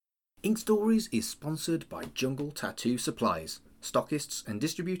Ink Stories is sponsored by Jungle Tattoo Supplies, stockists and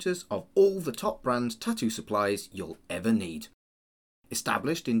distributors of all the top brand tattoo supplies you'll ever need.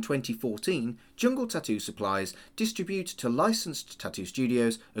 Established in 2014, Jungle Tattoo Supplies distribute to licensed tattoo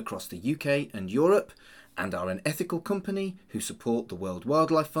studios across the UK and Europe and are an ethical company who support the World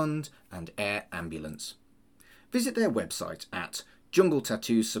Wildlife Fund and Air Ambulance. Visit their website at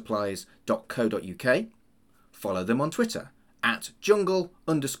jungletattooSupplies.co.uk, follow them on Twitter at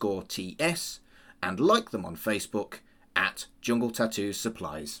jungle_TS, and like them on Facebook at Jungle Tattoo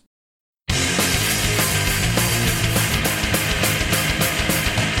Supplies.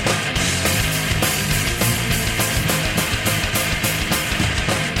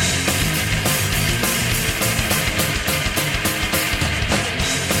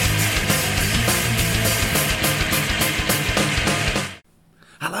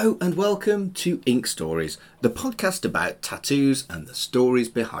 Hello and welcome to Ink Stories, the podcast about tattoos and the stories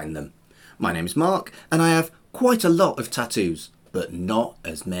behind them. My name's Mark and I have quite a lot of tattoos, but not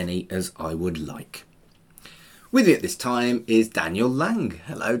as many as I would like. With me at this time is Daniel Lang.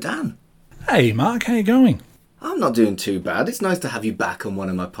 Hello, Dan. Hey Mark, how you going? I'm not doing too bad. It's nice to have you back on one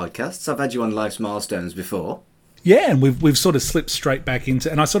of my podcasts. I've had you on Life's Milestones before. Yeah, and we've sort of slipped straight back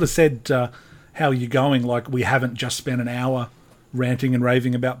into, and I sort of said, how are you going? Like we haven't just spent an hour ranting and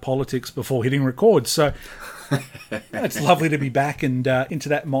raving about politics before hitting record. So it's lovely to be back and into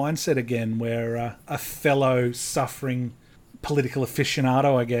that mindset again, where a fellow suffering political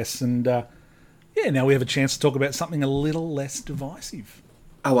aficionado, I guess. And now we have a chance to talk about something a little less divisive.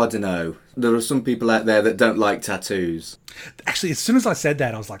 Oh, I don't know. There are some people out there that don't like tattoos. Actually, as soon as I said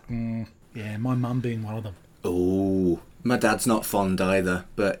that, I was like, yeah, my mum being one of them. Oh, my dad's not fond either,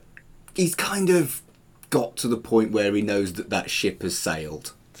 but he's kind of got to the point where he knows that ship has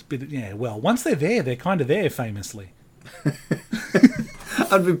sailed. It's a bit, yeah, well, once they're there, they're kind of there, famously.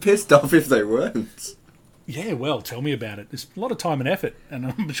 I'd be pissed off if they weren't. Yeah, well, tell me about it. There's a lot of time and effort, and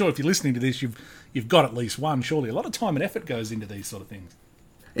I'm sure if you're listening to this, you've got at least one, surely. A lot of time and effort goes into these sort of things.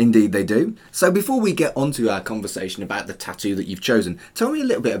 Indeed they do. So before we get on to our conversation about the tattoo that you've chosen, tell me a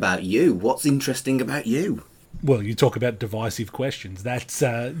little bit about you. What's interesting about you? Well, you talk about divisive questions. That's,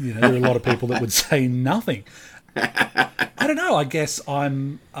 there are a lot of people that would say nothing. I don't know. I guess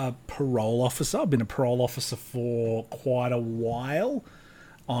I'm a parole officer. I've been a parole officer for quite a while.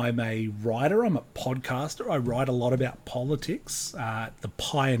 I'm a writer. I'm a podcaster. I write a lot about politics. The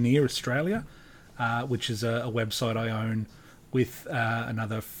Pioneer Australia, which is a website I own with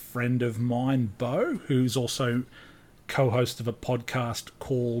another friend of mine, Bo, who's also co-host of a podcast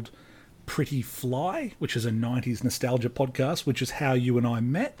called Pretty Fly, which is a 90s nostalgia podcast, which is how you and I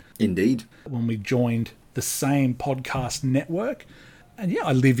met. Indeed. When we joined the same podcast network. And yeah,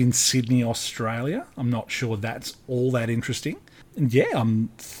 I live in Sydney, Australia. I'm not sure that's all that interesting. And yeah, I'm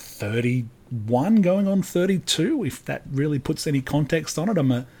 31 going on 32, if that really puts any context on it.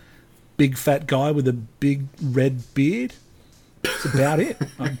 I'm a big fat guy with a big red beard. That's about it.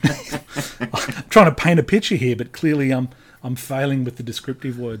 I'm trying to paint a picture here, but clearly I'm failing with the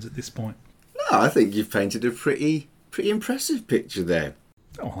descriptive words at this point. No, I think you've painted a pretty impressive picture there.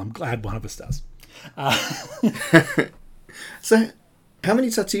 Oh, I'm glad one of us does. So, how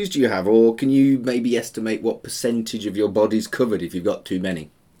many tattoos do you have, or can you maybe estimate what percentage of your body's covered if you've got too many?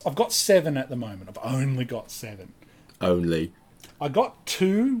 I've got 7 at the moment. I've only got 7. Only? I got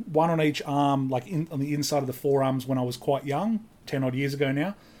 2, one on each arm, like on the inside of the forearms when I was quite young, 10 odd years ago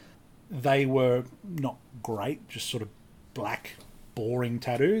now. They were not great, just sort of black, boring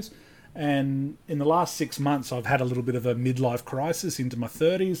tattoos. And in the last 6 months, I've had a little bit of a midlife crisis into my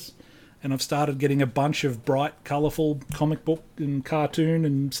 30s, and I've started getting a bunch of bright, colourful comic book and cartoon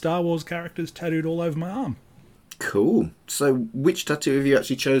and Star Wars characters tattooed all over my arm. Cool. So which tattoo have you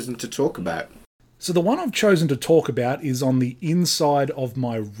actually chosen to talk about? So the one I've chosen to talk about is on the inside of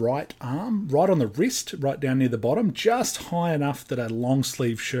my right arm, right on the wrist, right down near the bottom, just high enough that a long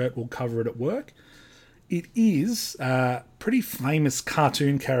sleeve shirt will cover it at work. It is a pretty famous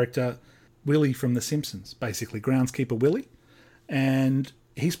cartoon character, Willie from The Simpsons, basically, groundskeeper Willie, and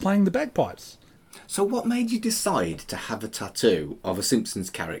he's playing the bagpipes. So what made you decide to have a tattoo of a Simpsons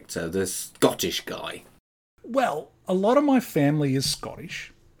character, the Scottish guy? Well, a lot of my family is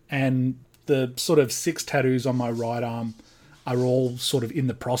Scottish, and the sort of 6 tattoos on my right arm are all sort of in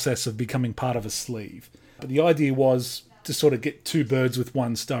the process of becoming part of a sleeve. But the idea was to sort of get 2 birds with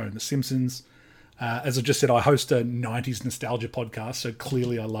one stone. The Simpsons, as I just said, I host a 90s nostalgia podcast, so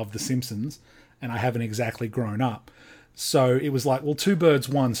clearly I love The Simpsons, and I haven't exactly grown up. So it was like, well, 2 birds,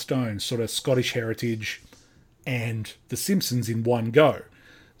 one stone, sort of Scottish heritage and The Simpsons in one go.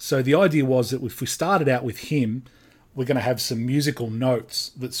 So the idea was that if we started out with him, we're going to have some musical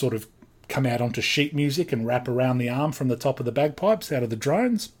notes that sort of come out onto sheet music and wrap around the arm from the top of the bagpipes out of the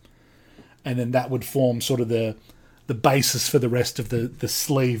drones. And then that would form sort of the basis for the rest of the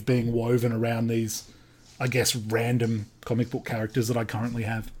sleeve being woven around these, I guess, random comic book characters that I currently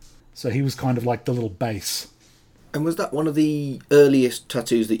have. So he was kind of like the little base. And was that one of the earliest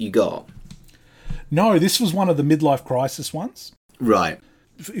tattoos that you got? No, this was one of the midlife crisis ones. Right.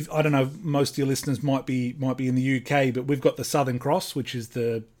 I don't know, most of your listeners might be in the UK, but we've got the Southern Cross, which is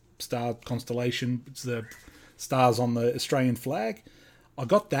the star constellation. It's the stars on the Australian flag. I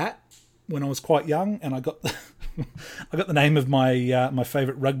got that when I was quite young, and I got the name of my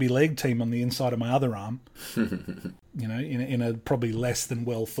favourite rugby league team on the inside of my other arm. You know, in a probably less than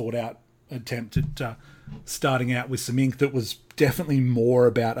well thought out attempt at starting out with some ink that was definitely more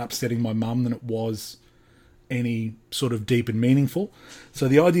about upsetting my mum than it was any sort of deep and meaningful. So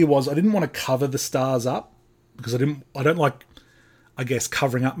the idea was I didn't want to cover the stars up because I don't like, I guess,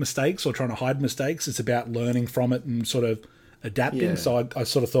 covering up mistakes or trying to hide mistakes. It's about learning from it and sort of adapting. Yeah. So I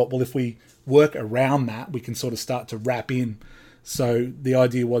sort of thought, well, if we work around that, we can sort of start to wrap in. So the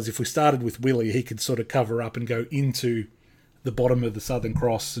idea was if we started with Willie, he could sort of cover up and go into the bottom of the Southern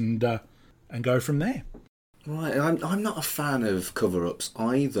Cross and go from there. Right, I'm not a fan of cover-ups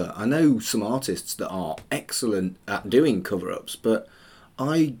either. I know some artists that are excellent at doing cover-ups, but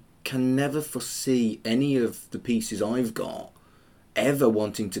I can never foresee any of the pieces I've got ever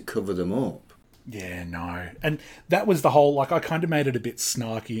wanting to cover them up. Yeah, no. And that was the whole, like, I kind of made it a bit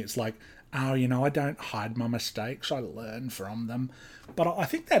snarky. It's like, oh, you know, I don't hide my mistakes, I learn from them. But I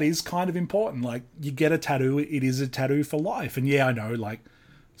think that is kind of important. Like, you get a tattoo, it is a tattoo for life. And yeah, I know, like,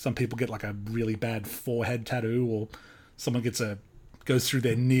 some people get like a really bad forehead tattoo, or someone goes through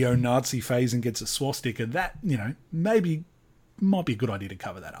their neo-Nazi phase and gets a swastika. That, you know, might be a good idea to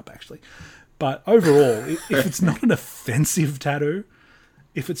cover that up, actually. But overall, if it's not an offensive tattoo,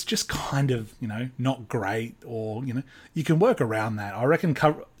 if it's just kind of, you know, not great, or, you know, you can work around that. I reckon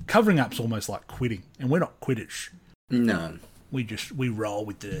covering up's almost like quitting, and we're not quitters. No. We roll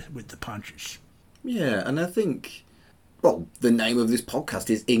with the punches. Yeah, and I think, well, the name of this podcast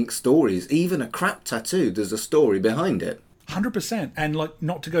is Ink Stories. Even a crap tattoo, there's a story behind it. 100%. And, like,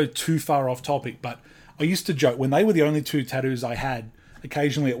 not to go too far off topic, but I used to joke, when they were the only two tattoos I had,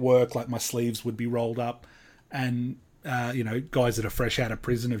 occasionally at work, like, my sleeves would be rolled up, and, you know, guys that are fresh out of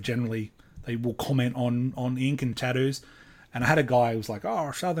prison they will comment on ink and tattoos. And I had a guy who was like,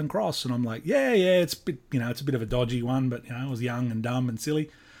 oh, Southern Cross. And I'm like, yeah, it's a bit, you know, it's a bit of a dodgy one, but, you know, I was young and dumb and silly.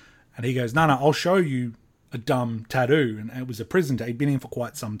 And he goes, no, I'll show you a dumb tattoo. And it was a prison tattoo. He'd been in for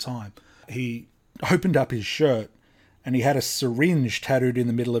quite some time. He opened up his shirt and he had a syringe tattooed in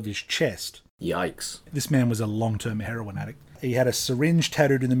the middle of his chest. Yikes. This man was a long-term heroin addict. He had a syringe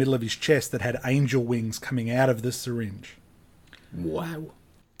tattooed in the middle of his chest that had angel wings coming out of the syringe. Wow.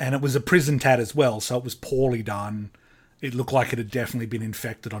 And it was a prison tat as well, so it was poorly done. It looked like it had definitely been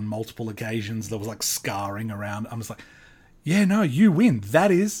infected on multiple occasions. There was like scarring around. I was like, yeah, no, you win. That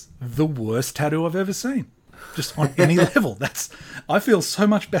is the worst tattoo I've ever seen. Just on any level. I feel so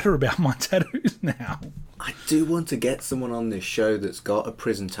much better about my tattoos now. I do want to get someone on this show that's got a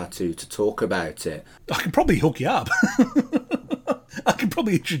prison tattoo to talk about it. I can probably hook you up. I can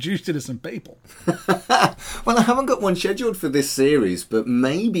probably introduce you to some people. Well, I haven't got one scheduled for this series, but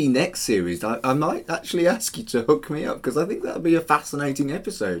maybe next series I might actually ask you to hook me up, because I think that would be a fascinating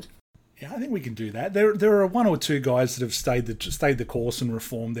episode. Yeah, I think we can do that. There are one or two guys that have stayed the course and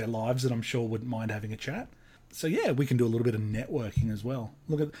reformed their lives that I'm sure wouldn't mind having a chat. So yeah, we can do a little bit of networking as well.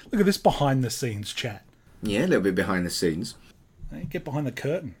 Look at this behind the scenes chat. Yeah, a little bit behind the scenes. Hey, get behind the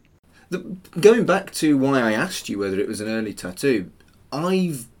curtain. Going back to why I asked you whether it was an early tattoo,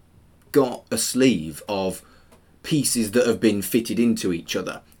 I've got a sleeve of pieces that have been fitted into each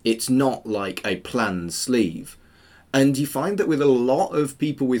other. It's not like a planned sleeve. And you find that with a lot of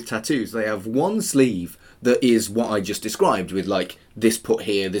people with tattoos, they have one sleeve that is what I just described, with like this put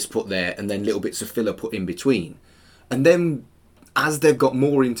here, this put there, and then little bits of filler put in between. And then as they've got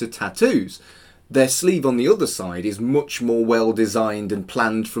more into tattoos, their sleeve on the other side is much more well designed and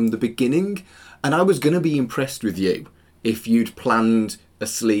planned from the beginning. And I was going to be impressed with you if you'd planned a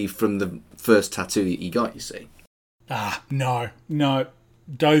sleeve from the first tattoo that you got, you see. No.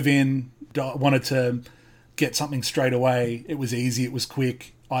 Dove in, wanted to get something straight away. It was easy, it was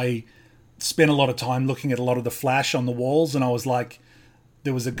quick. I spent a lot of time looking at a lot of the flash on the walls, and I was like,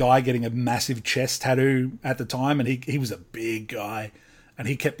 there was a guy getting a massive chest tattoo at the time, and he was a big guy, and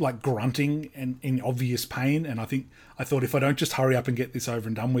he kept like grunting and in obvious pain, and I thought if I don't just hurry up and get this over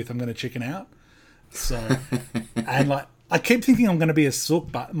and done with, I'm going to chicken out. So, and like I keep thinking I'm going to be a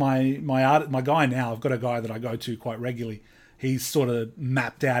sook, but my guy now, I've got a guy that I go to quite regularly. He's sort of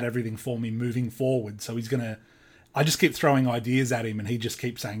mapped out everything for me moving forward. So I just keep throwing ideas at him and he just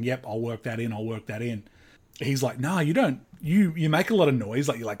keeps saying, yep, I'll work that in. He's like, no, you don't. You make a lot of noise.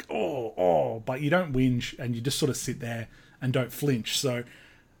 Like, you're like, oh, but you don't whinge and you just sort of sit there and don't flinch. So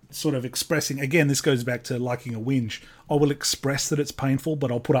sort of expressing, again, this goes back to liking a whinge. I will express that it's painful,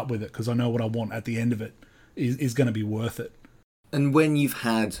 but I'll put up with it because I know what I want at the end of it is going to be worth it. And when you've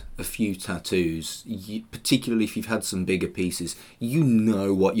had a few tattoos, particularly if you've had some bigger pieces, you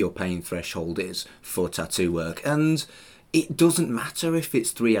know what your pain threshold is for tattoo work. And it doesn't matter if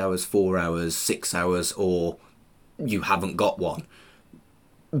it's 3 hours, 4 hours, 6 hours, or you haven't got one.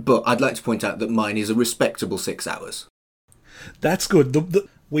 But I'd like to point out that mine is a respectable 6 hours. That's good.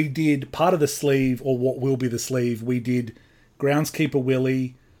 We did part of the sleeve, or what will be the sleeve. We did Groundskeeper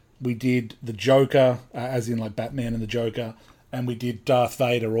Willie. We did the Joker, as in like Batman and the Joker. And we did Darth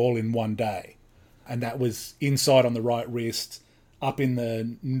Vader all in one day. And that was inside on the right wrist, up in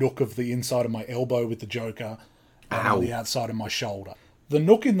the nook of the inside of my elbow with the Joker, and on the outside of my shoulder. The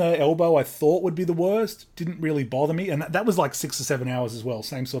nook in the elbow I thought would be the worst. Didn't really bother me. And that was like 6 or 7 hours as well.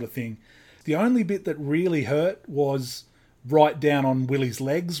 Same sort of thing. The only bit that really hurt was right down on Willie's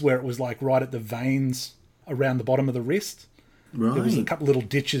legs, where it was like right at the veins around the bottom of the wrist. Right. There was a couple little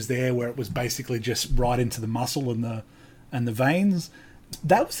ditches there where it was basically just right into the muscle and the veins.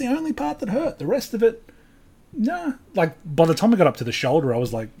 That was the only part that hurt. The rest of it, nah. Like, by the time I got up to the shoulder, I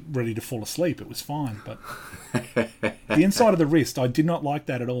was like ready to fall asleep. It was fine. But the inside of the wrist, I did not like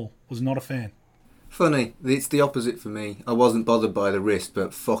that at all. Was not a fan. Funny, it's the opposite for me. I wasn't bothered by the wrist,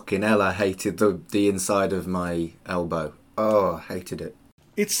 but fucking hell, I hated the inside of my elbow. Oh, I hated it.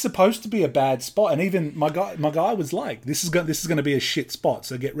 It's supposed to be a bad spot, and even my guy was like, "This is going to be a shit spot,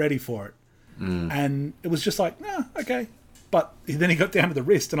 so get ready for it." And it was just like, nah, okay. But then he got down to the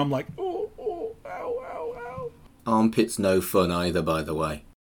wrist, and I'm like, ow, ow. Armpit's no fun either, by the way.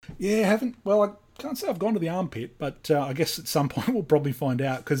 Yeah, I can't say I've gone to the armpit, but I guess at some point we'll probably find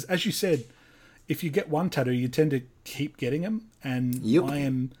out. Because as you said, if you get one tattoo, you tend to keep getting them. And yep. I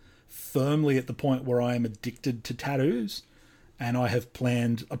am firmly at the point where I am addicted to tattoos. And I have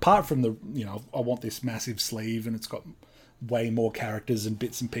planned, apart from I want this massive sleeve and it's got way more characters and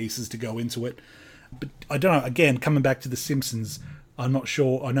bits and pieces to go into it. But I don't know, again, coming back to The Simpsons, I'm not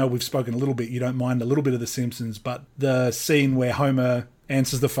sure, I know we've spoken a little bit, you don't mind a little bit of The Simpsons, but the scene where Homer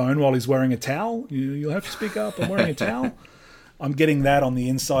answers the phone while he's wearing a towel, you'll have to speak up, I'm wearing a towel. I'm getting that on the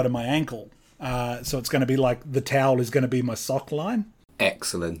inside of my ankle. So it's going to be like, the towel is going to be my sock line.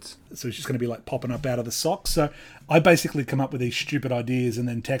 Excellent. So it's just going to be like popping up out of the socks. So I basically come up with these stupid ideas and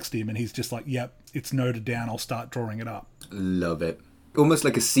then text him and he's just like, yep, it's noted down, I'll start drawing it up. Love it. Almost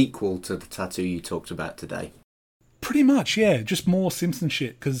like a sequel to the tattoo you talked about today. Pretty much, yeah. Just more Simpson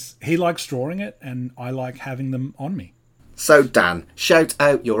shit because he likes drawing it and I like having them on me. So Dan, shout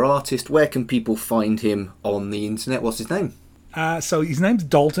out your artist. Where can people find him on the internet? What's his name? So his name's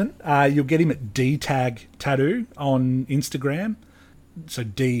Dalton. You'll get him at D-Tag Tattoo on Instagram. So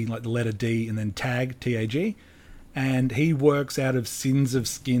D, like the letter D, and then tag, T-A-G. And he works out of Sins of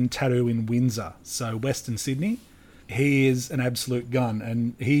Skin Tattoo in Windsor, so Western Sydney. He is an absolute gun,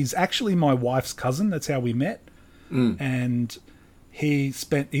 and he's actually my wife's cousin. That's how we met. And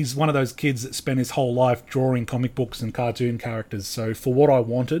he's one of those kids that spent his whole life drawing comic books and cartoon characters. So for what I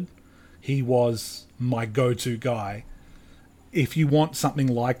wanted, he was my go-to guy. If you want something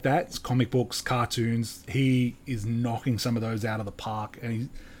like that, it's comic books, cartoons, he is knocking some of those out of the park. And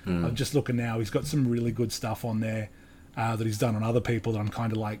I'm just looking now, he's got some really good stuff on there that he's done on other people that I'm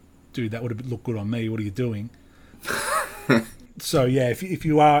kind of like, dude, that would have looked good on me. What are you doing? So, yeah, if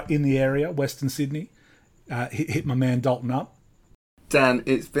you are in the area, Western Sydney, hit my man Dalton up. Dan,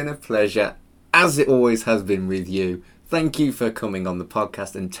 it's been a pleasure, as it always has been with you. Thank you for coming on the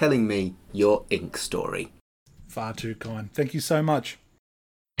podcast and telling me your ink story. Far too kind. Thank you so much.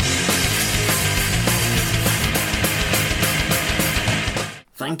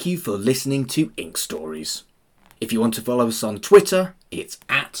 Thank you for listening to Ink Stories. If you want to follow us on Twitter, it's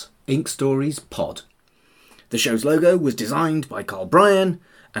 @InkStoriesPod. The show's logo was designed by Carl Bryan,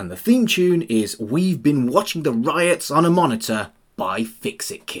 and the theme tune is We've Been Watching the Riots on a Monitor by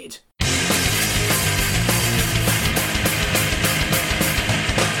Fix It Kid.